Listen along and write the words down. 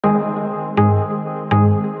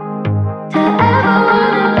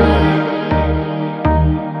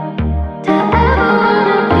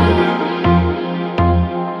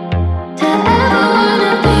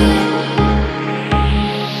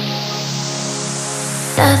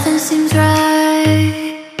seems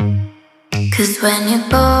right. 'Cause when you're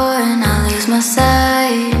born, I lose my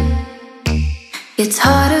sight. It's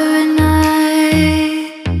harder at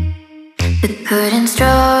night. The curtain's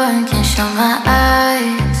drawn, can't show my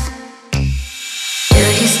eyes. Do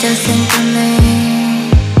you still think of me?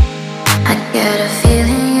 I get a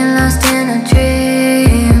feeling you're lost in a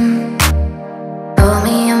dream. Told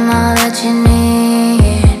me I'm all that you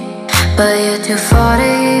need, but you're too far to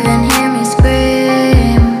even hear me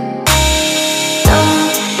scream.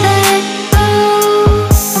 Don't let go,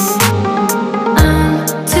 I'm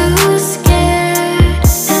too scared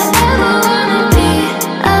to ever wanna be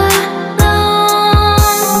alone.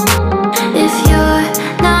 If you're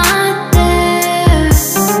not there,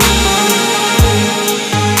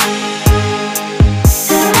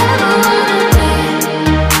 to ever wanna be, to ever wanna be,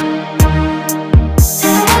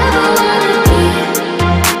 to ever wanna.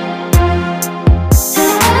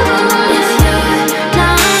 If you're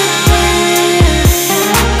not there,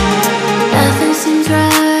 nothing seems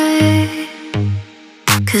right.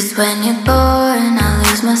 'Cause when you're born, I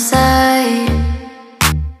lose my sight.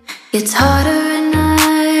 It's harder at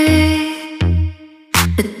night.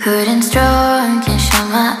 The curtain's drawn, can't show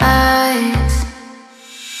my eyes.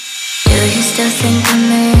 Do you still think of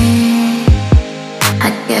me? I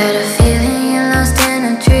get a feeling you're lost in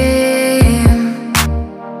a dream.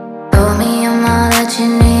 Told me I'm all that you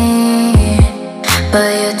need, but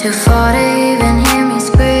you're too far to even hear